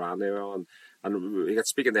Coops at the Brandywell, and we got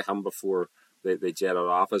speaking to him before they jetted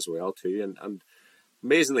off as well too. And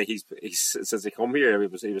amazingly, he's since they come here, he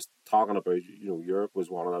was talking about, you know, Europe was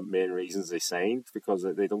one of the main reasons they signed, because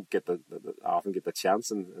they don't get often get the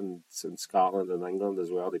chance in Scotland and England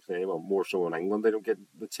as well. They play, well, more so in England. They don't get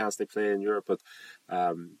the chance they play in Europe, but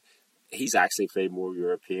he's actually played more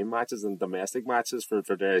European matches than domestic matches for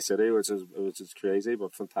Derry City, which is crazy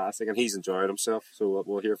but fantastic, and he's enjoyed himself. So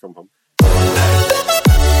we'll hear from him.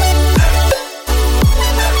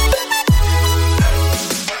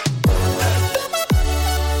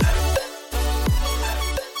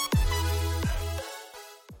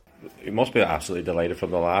 You must be absolutely delighted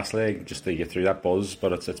from the last leg just to get through that buzz,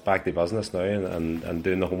 but it's back to business now and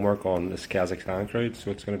doing the homework on this Kazakhstan crowd.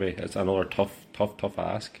 So it's another tough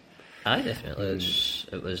ask. Aye, definitely.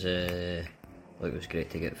 It was great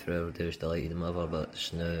to get through. Everybody was delighted and whatever, but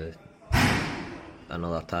it's now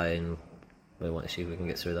another tie, and we want to see if we can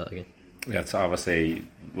get through that again. Yeah, it's obviously,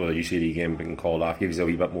 well, you see the game being called off, gives you a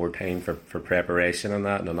wee bit more time for preparation and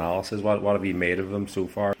that and analysis. What have you made of them so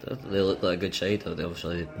far? They look like a good side.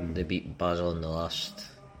 They beat Basel in the last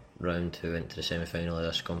round, who went to the semi-final of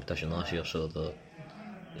this competition last year, so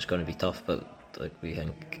it's going to be tough, but we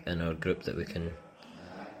think in our group that we can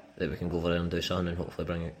go over there and do something and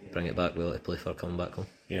hopefully bring it back well to play for coming back home.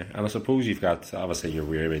 Yeah, and I suppose you've got, obviously you're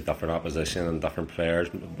weary with different opposition and different players,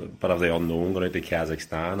 but of the unknown going out to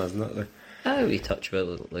Kazakhstan, isn't it? We touch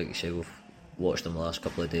about it, like you say, we've watched them the last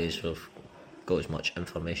couple of days, we've got as much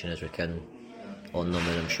information as we can on them,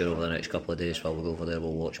 and I'm sure over the next couple of days while we go over there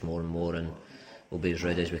we'll watch more and more, and we'll be as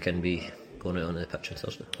ready as we can be going out on the pitch on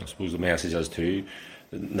Thursday. I suppose the message is too,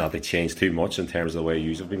 not to change too much in terms of the way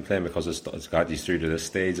you have been playing, because it's got you through to this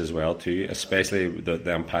stage as well too, especially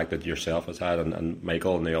the impact that yourself has had, and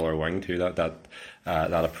Michael and the other wing too, that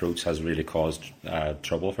approach has really caused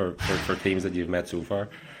trouble for teams that you've met so far.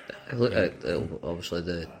 Look,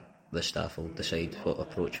 obviously the staff will decide what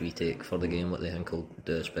approach we take for the game, what they think will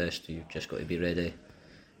do us best. You've just got to be ready,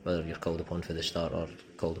 whether you're called upon for the start or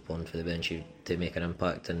called upon for the bench, to make an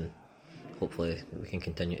impact, and hopefully we can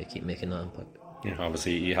continue to keep making that impact. Yeah,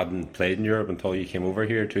 obviously you hadn't played in Europe until you came over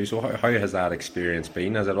here too, so how has that experience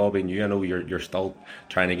been? Has it all been you? I know you're still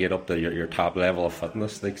trying to get up to your top level of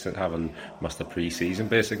fitness, like having missed the pre-season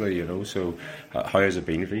basically, you know, so how has it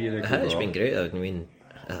been for you? It's been great. I mean,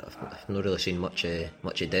 I've not really seen much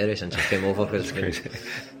of Derry since I came over, because I've been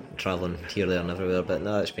travelling here, there and everywhere, but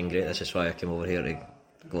no, it's been great. This is why I came over here, to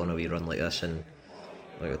go on a wee run like this, and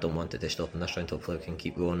I don't want it to stop in this round. Hopefully we can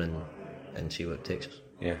keep going and see what it takes us.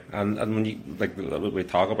 Yeah, and when you, like we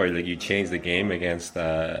talk about, like, you changed the game against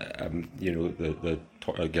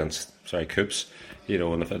Coops, you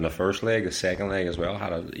know, in the first leg. The second leg as well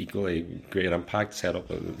had an equally great impact, set up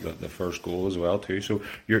the first goal as well too. So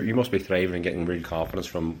you must be thriving and getting real confidence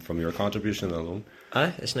from your contribution alone.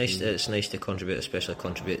 Aye, it's nice. It's nice to contribute, especially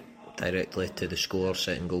contribute directly to the score,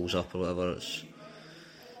 setting goals up or whatever.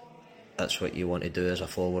 That's what you want to do as a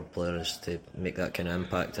forward player, is to make that kind of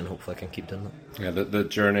impact, and hopefully I can keep doing that. Yeah, the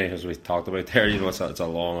journey, as we talked about there, you know, it's a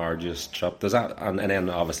long, arduous trip. Does that, and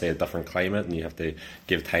then obviously a different climate, and you have to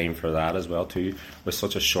give time for that as well too. With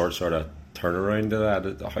such a short sort of turnaround to that,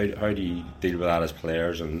 how do you deal with that as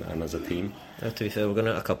players and as a team? To be fair, we're going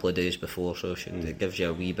out a couple of days before, so it gives you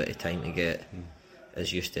a wee bit of time to get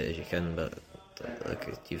as used to it as you can. But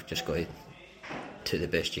you've just got to the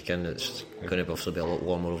best you can. It's going to obviously be a lot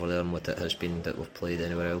warmer over there than what it has been that we've played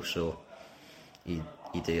anywhere else, so you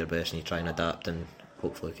do your best and you try and adapt, and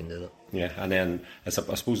hopefully we can do that. Yeah, and then I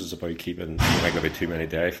suppose it's about keeping, there might not be too many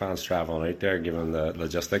Derry fans travelling out there given the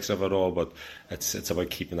logistics of it all, but it's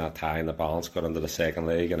about keeping that tie and the balance going into the second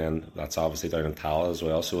leg, and then that's obviously down in Tala as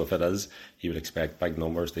well, so if it is, you would expect big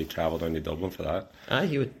numbers to travel down to Dublin for that.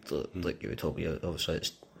 You would, like you would hope, obviously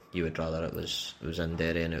you would rather it was in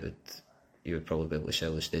Derry, and you would probably be able to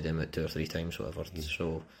sell the stadium out 2 or 3 times, whatever.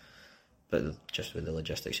 So, but just with the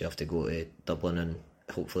logistics, you have to go to Dublin, and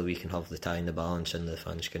hopefully we can have the tie and the balance, and the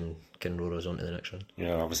fans can roar us on to the next round.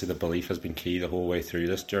 Yeah, obviously the belief has been key the whole way through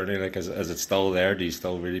this journey. Like, is it still there? Do you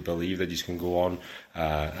still really believe that you can go on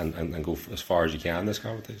and go as far as you can in this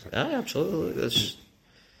competition? Yeah, absolutely.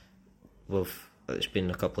 It's been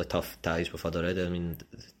a couple of tough ties we've had already. I mean,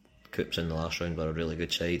 Coops in the last round were a really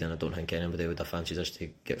good side, and I don't think anybody would have fancied us to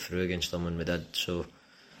get through against them, and we did. So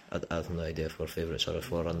I have no idea if we're favourites or if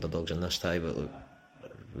we're underdogs in this tie, but look,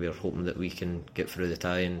 we're hoping that we can get through the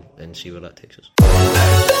tie and see where that takes us.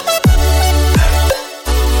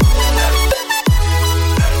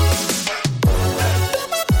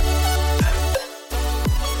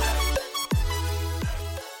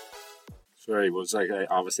 Sure, he was like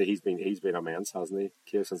obviously he's been immense, hasn't he?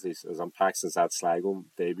 Kev, since he's unpacked since that Sligo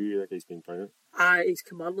debut, like he's been brilliant. He's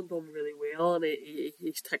commanding them really well, and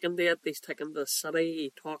he's taken to it. He's taken the city.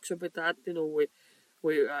 He talks about that. You know,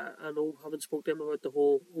 I know having spoke to him about the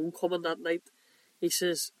whole homecoming that night. He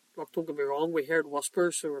says, "Look, don't get me wrong. We heard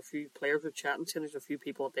whispers. There were a few players were chatting. Saying there's a few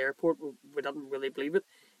people at the airport. We didn't really believe it."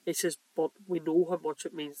 He says, "But we know how much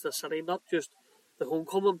it means to the city, not just the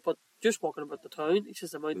homecoming, but just walking about the town." He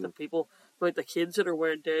says the amount of people, the amount of kids that are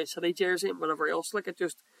wearing Derry City jersey and whatever else, like it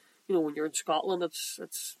just, you know, when you're in Scotland, it's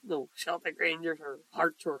you know, Celtic, Rangers or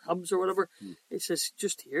Hearts or Hibs or whatever. He says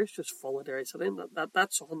just here, it's just full of Derry City, and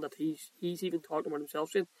that's something that he's even talking about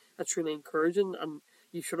himself saying that's really encouraging, and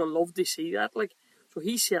you should have loved to see that. Like, so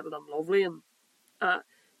he set it up lovely, and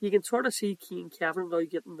you can sort of see Keane Kevin now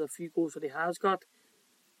getting the few goals that he has got.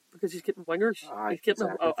 Because he's getting wingers. He's getting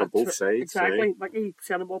exactly, for both sides. Exactly. Like he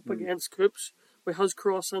set him up against Coops with his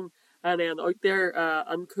crossing, and then out there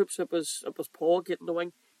in Coops it was Paul getting the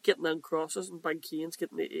wing, getting in crosses, and Big Keane's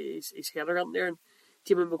getting his header in there, and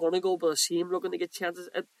Jimmy McGonigal with the same looking to get chances.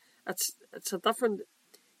 It's a different.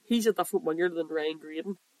 He's a different winger than Ryan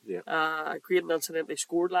Graydon. Yeah. Graydon incidentally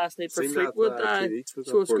scored last night for Fleetwood.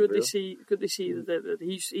 So it's good to see. Good to see that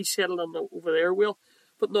he's settled in over there well.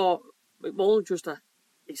 But no, McMullen just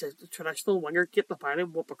he's a traditional winger, get the ball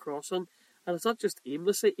and whoop across him. And it's not just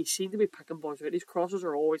aimlessly, he seemed to be picking balls out. His crosses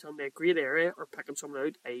are always on the great area or picking someone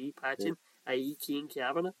out, i.e. patching, i.e. Keane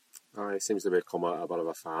Kavanagh. He seems to become a bit of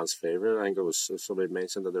a fan's favourite. I think it was somebody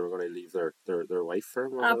mentioned that they were going to leave their wife for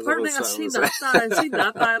him. Apparently I've seen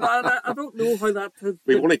that. I don't know how that could...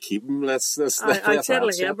 We want to keep him, let's I said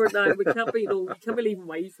to him, but now we can't be, you can't be leaving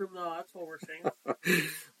wife from now, that's what we're saying.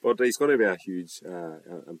 But he's going to be a huge,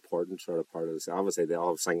 important sort of part of this. Obviously, they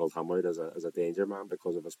all have singled him out as a danger man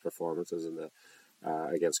because of his performances in the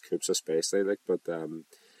against Coops especially. Like, but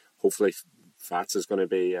hopefully, Fats is going to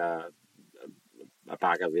be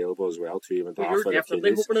back available as well to even. You're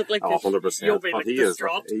definitely hoping it, like 100%. But like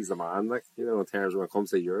he's the man, like, you know, in terms of when it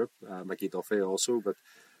comes to Europe. Mickey Duffy also, but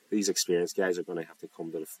these experienced guys are going to have to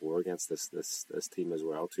come to the fore against this team as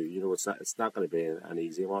well too. You know, it's not going to be an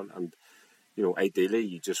easy one, and you know, ideally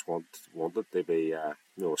you just want it to be you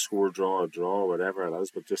know, a score draw, whatever it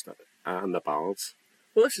is, but just and the balance.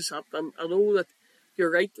 Well, this is it, and I know that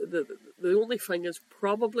you're right. The only thing is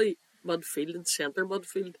probably midfield and centre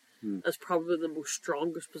midfield is probably the most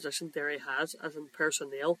strongest position Derry has, as in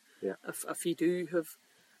personnel. Yeah. If you do have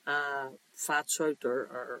Fats out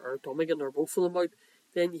or Dummigan or both of them out,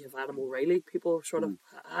 then you have Adam O'Reilly. People are sort of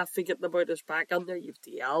half forgetting about his back on there. You've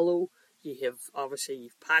Diallo,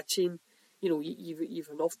 you've Patching. You know, you've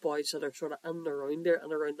enough boys that are sort of in and around there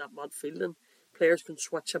and around that midfield, and players can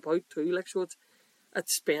switch about too. Like, so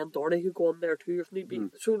it's Ben Doherty who go in there too if need be.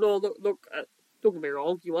 So no, look, don't get me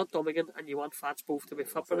wrong. You want Dummigan and you want Fats both to be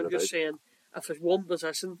fit, but I'm just saying, if there's one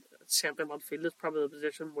position, centre midfield is probably the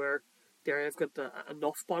position where Derry have got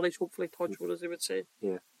enough bodies, hopefully, touch wood, as they would say.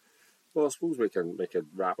 Yeah. Well, I suppose we could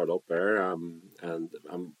wrap it up there. And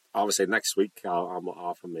obviously next week I'm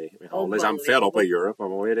off on my holidays. I'm fed up with Europe.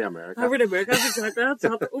 I'm away to America. Over to America, that's exactly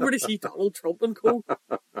that. Over to see Donald Trump and co.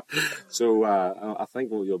 So I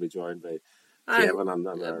think you'll be joined by Kevin and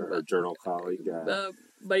our journal colleague.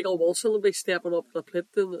 Michael Wilson will be stepping up to the plate,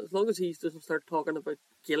 and as long as he doesn't start talking about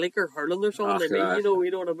Gaelic or hurling or something, you know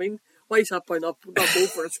what I mean? Why is that by not go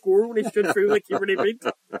for a score when he stood through like he really beat?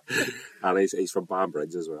 And he's from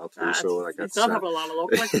Banbridge as well too, so like he's not having a lot of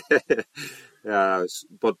luck. Like.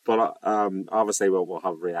 but obviously we'll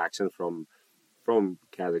have reaction from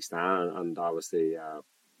Kazakhstan, and obviously I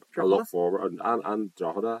look forward and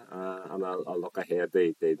Drogheda, and I'll look ahead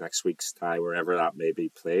the next week's tie wherever that may be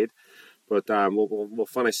played. But we'll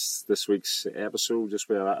finish this week's episode just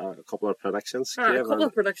with a couple of predictions. A couple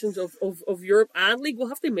of predictions of Europe and League. We'll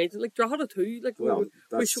have to mention, like, Drogheda too. Like,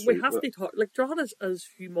 we have to talk. Like, Drogheda is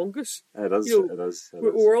humongous. It is. You know, it is.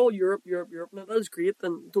 We're all Europe, and it is great.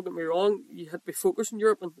 And don't get me wrong, you had to be focused on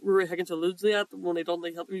Europe. And Rory Higgins alludes to that when he done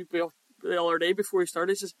the other day before he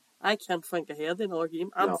started. He says, "I can't think ahead in another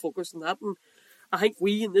game. I'm focused on that." And I think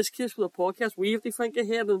we, in this case, with the podcast, we have to think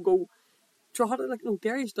ahead and go. Drogheda, like, no,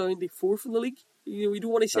 Derry's down to 4th in the league. You know, we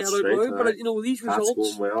don't want to say it out loud, but you know, these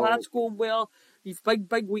results, Pat's going well. You've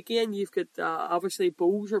big weekend. You've got obviously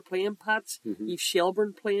Bows are playing Pats. You've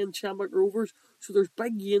Shelburne playing Shamrock Rovers. So there's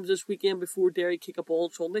big games this weekend before Derry kick up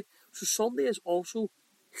on Sunday. So Sunday is also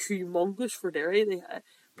humongous for Derry.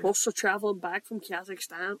 plus the travelling back from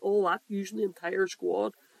Kazakhstan, all that, using the entire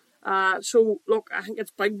squad. So, look, I think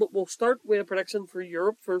it's big, but we'll start with a prediction for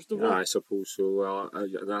Europe first of all. I suppose so. Well,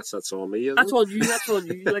 that's on me, isn't That's it? on you, that's on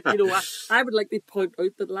you. Like, I would like to point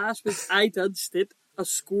out that last week I did state a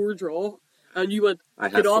score draw, and you went,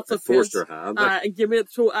 get off the forced fence. your hand. And give me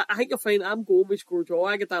it. So, I think you'll find I'm going with score draw.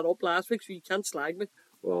 I got that up last week, so you can't slag me.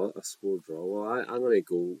 Well, a score draw. Well, I'm going to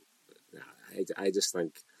go. I just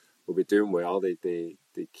think we'll be doing well. They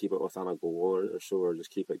keep it within a goal or so, or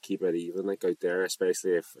just keep it even, like out there.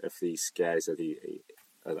 Especially if these guys that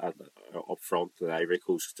up front, the Ivory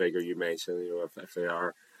Coast striker you mentioned, if they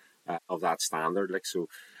are of that standard, like so.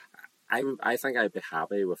 I think I'd be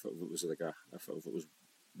happy if it was if it was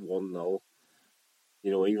 1-0.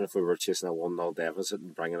 Even if we were chasing a 1-0 deficit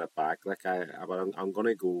and bringing it back, but I'm going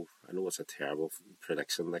to go. I know it's a terrible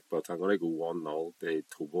prediction, but I'm going to go 1-0 to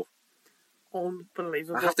Togo.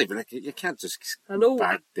 Unbelievable. I have to be like, you can't just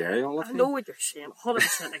back Derry all the time. I know what you're saying,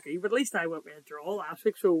 100% agree, but at least I went with a draw last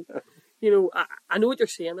week, so, I know what you're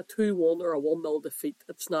saying, a 2-1 or a 1-0 defeat,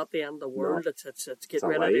 it's not the end of the world, no. It's getting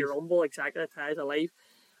rid of the rumble, exactly, the tie's alive,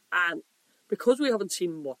 and because we haven't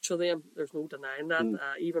seen much of them, there's no denying that,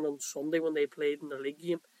 even on Sunday when they played in the league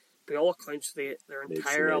game, by all accounts, their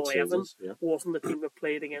entire 11 wasn't the team that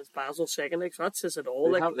played against Basel second leg, so that says it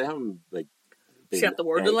all. They haven't, set the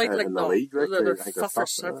word like in the league, they're fifth or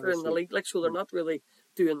sixth in the league, so they're not really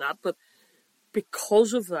doing that. But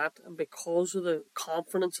because of that, and because of the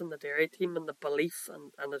confidence in the Derry team and the belief,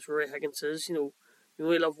 and as Rory Higgins says, you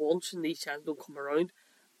only live once and these chances don't come around.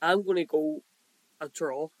 I'm going to go a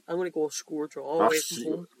draw. I'm going to go a score draw away from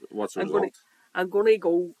home. What's the result? I'm going to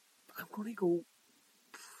go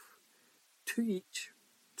 2 each.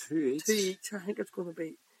 2 each. 2 each. I think it's going to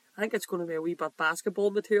be a wee bit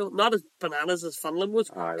basketball material. Not as bananas as Finland was,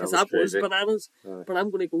 because that was bananas. But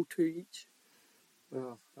I'm going to go 2 each.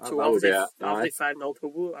 Well, so obviously 5-0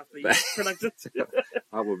 Togo after you predicted.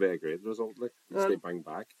 That would be a great result. They bring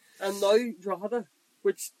back. And now Drogheda,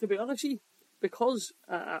 which, to be honest with you, because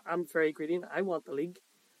I'm very greedy and I want the league,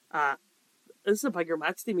 this is a bigger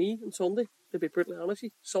match to me on Sunday, to be brutally honest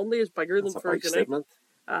with you. Sunday is bigger than Thursday night.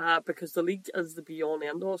 Because the league is the be-all and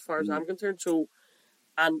end-all as far as I'm concerned. So,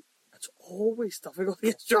 and it's always difficult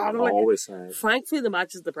against Drogheda. Thankfully, the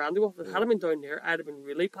match is the Brandywell. If it hadn't been down there, I'd have been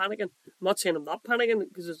really panicking. I'm not saying I'm not panicking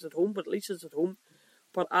because it's at home, but at least it's at home.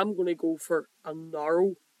 But I'm going to go for a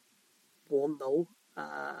narrow 1-0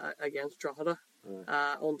 against Drogheda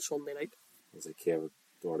on Sunday night. As a Kevin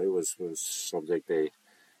Doherty was subject to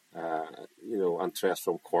interest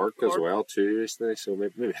from Cork as well too recently, so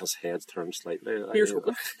maybe his head's turned slightly. Here's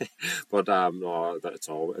hoping. But no, that's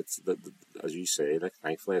all. It's as you say.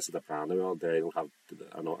 Thankfully, it's at the Brandywell. They don't have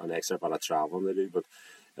an extra bit of travelling to do, but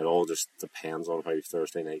it all just depends on how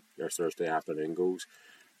Thursday night or Thursday afternoon goes,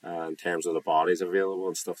 in terms of the bodies available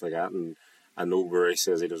and stuff like that. And I know Rory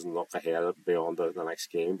says he doesn't look ahead beyond the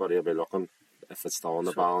next game, but he'll be looking. If it's still on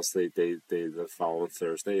the balance, the following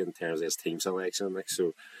Thursday in terms of his team selection,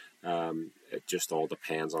 so it just all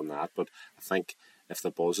depends on that. But I think if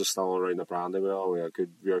the buzz is still around the Brandywell, a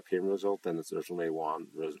good European result, then there's only one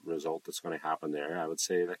result that's going to happen there. I would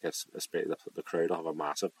say, the crowd will have a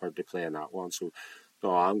massive part to play in that one. So,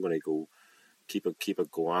 no, I'm going to go keep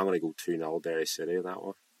it going. I'm going to go 2-0 Derry City in that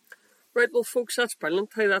one. Right, well, folks, that's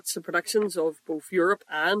brilliant. That's the predictions of both Europe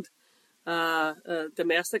and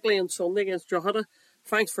domestically on Sunday against Drogheda.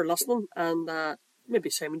 Thanks for listening, and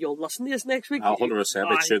maybe Simon, you'll listen to us next week. 100%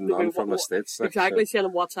 be tuning on from the States. Exactly, saying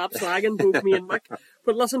on WhatsApp, slagging both me and Mick.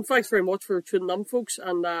 But listen, thanks very much for tuning in, folks,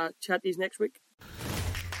 and chat to you next week.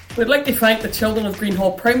 We'd like to thank the children of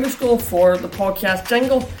Greenhall Primary School for the podcast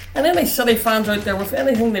jingle, and any City fans out there with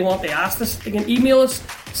anything they want to ask us, they can email us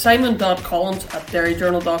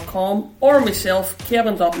simon.collins@derryjournal.com or myself,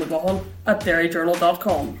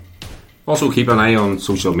 kevin.mcgohan@derryjournal.com. Also keep an eye on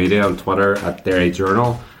social media on Twitter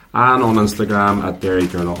 @DerryJournal and on Instagram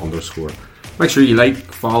 @DerryJournal_. Make sure you like,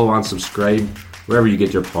 follow and subscribe wherever you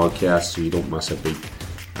get your podcasts so you don't miss a beat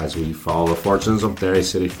as we follow the fortunes of Derry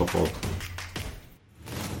City Football Club.